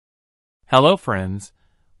Hello friends,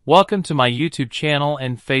 welcome to my YouTube channel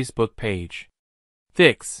and Facebook page.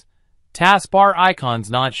 Fix. Taskbar icons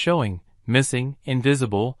not showing, missing,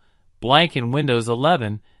 invisible, blank in Windows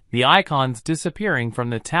 11, the icons disappearing from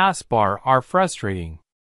the taskbar are frustrating.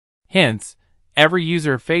 Hence, every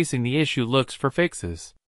user facing the issue looks for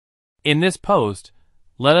fixes. In this post,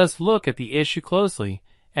 let us look at the issue closely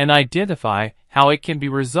and identify how it can be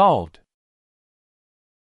resolved.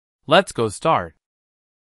 Let's go start.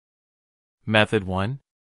 Method 1.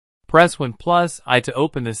 Press Win+I to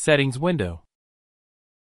open the settings window.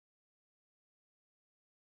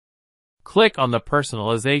 Click on the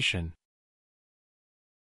personalization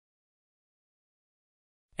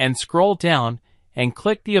and scroll down and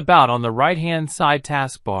click the About on the right-hand side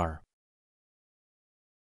taskbar.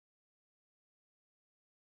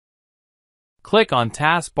 Click on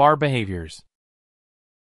Taskbar Behaviors.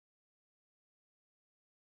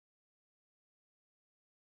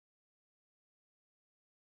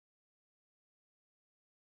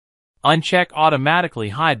 Uncheck Automatically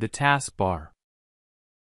hide the taskbar.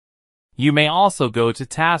 You may also go to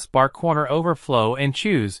Taskbar Corner Overflow and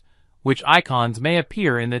choose which icons may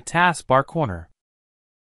appear in the taskbar corner.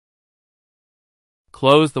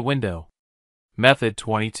 Close the window. Method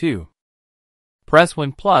 22. Press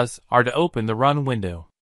Win+R to open the Run window.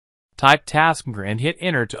 Type Taskbar and hit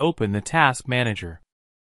Enter to open the Task Manager.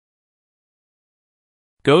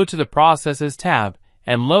 Go to the Processes tab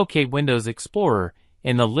and locate Windows Explorer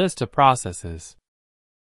in the list of processes.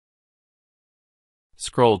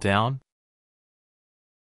 Scroll down.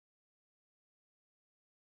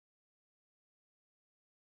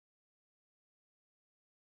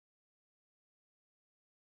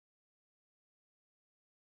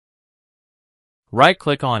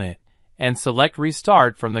 Right-click on it and select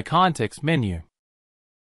Restart from the context menu.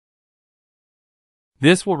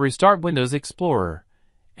 This will restart Windows Explorer,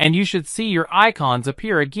 and you should see your icons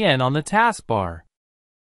appear again on the taskbar.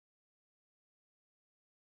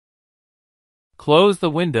 Close the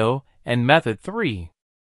window and Method 3.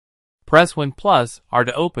 Press Win+R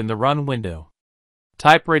to open the Run window.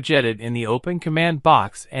 Type Regedit in the Open command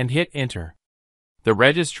box and hit Enter. The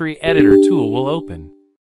Registry Editor tool will open.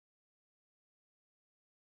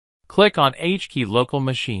 Click on HKey Local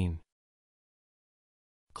Machine.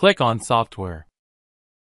 Click on Software.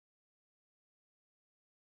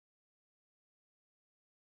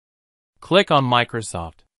 Click on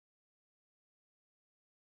Microsoft.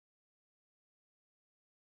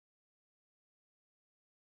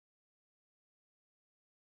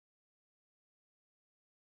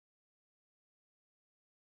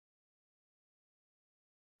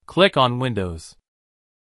 Click on Windows.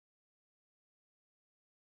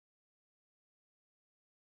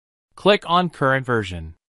 Click on Current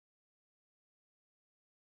Version.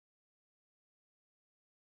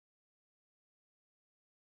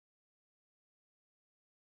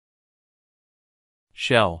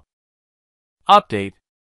 Shell. Update.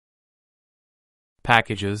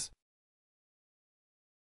 Packages.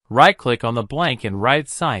 Right-click on the blank and right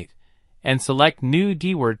site and select New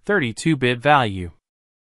DWORD 32-bit value.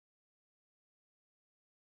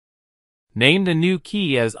 Name the new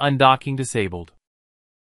key as Undocking Disabled.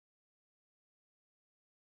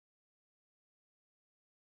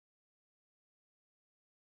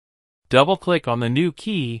 Double-click on the new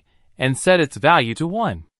key and set its value to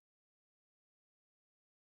 1.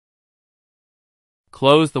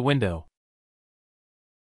 Close the window.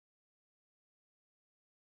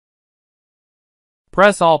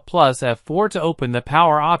 Press Alt plus F4 to open the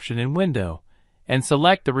Power option in Window and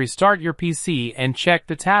select the Restart Your PC and check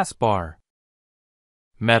the taskbar.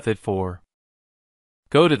 Method 4.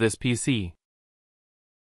 Go to this PC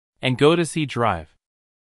and go to C Drive.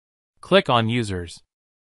 Click on Users.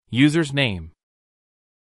 User's name.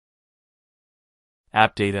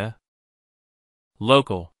 App data.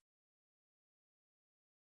 Local.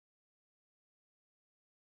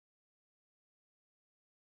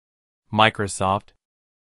 Microsoft.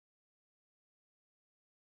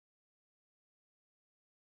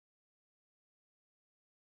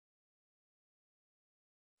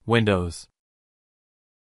 Windows.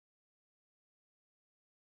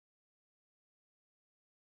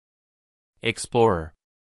 Explorer.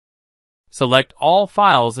 Select all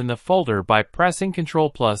files in the folder by pressing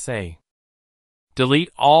Ctrl+A. Delete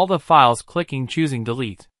all the files choosing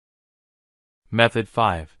Delete. Method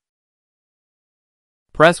 5.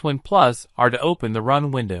 Press Win+R to open the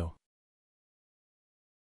Run window.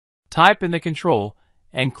 Type in the control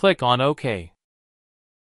and click on OK.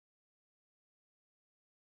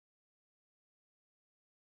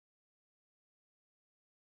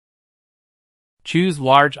 Choose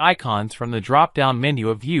Large Icons from the drop-down menu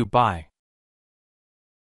of View by.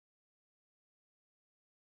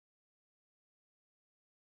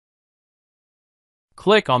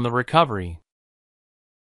 Click on the recovery.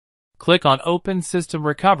 Click on Open System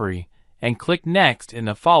Recovery and click Next in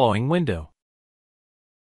the following window.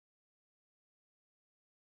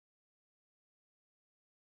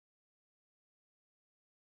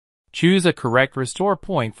 Choose a correct restore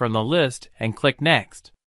point from the list and click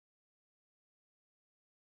Next.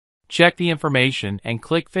 Check the information and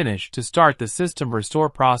click Finish to start the system restore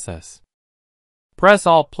process. Press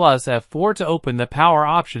Alt plus F4 to open the power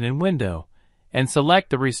option in window, and select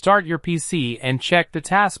the Restart Your PC and check the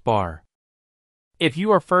taskbar. If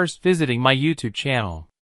you are first visiting my YouTube channel,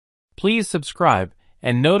 please subscribe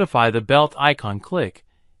and notify the bell icon. Click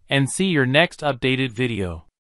and see your next updated video.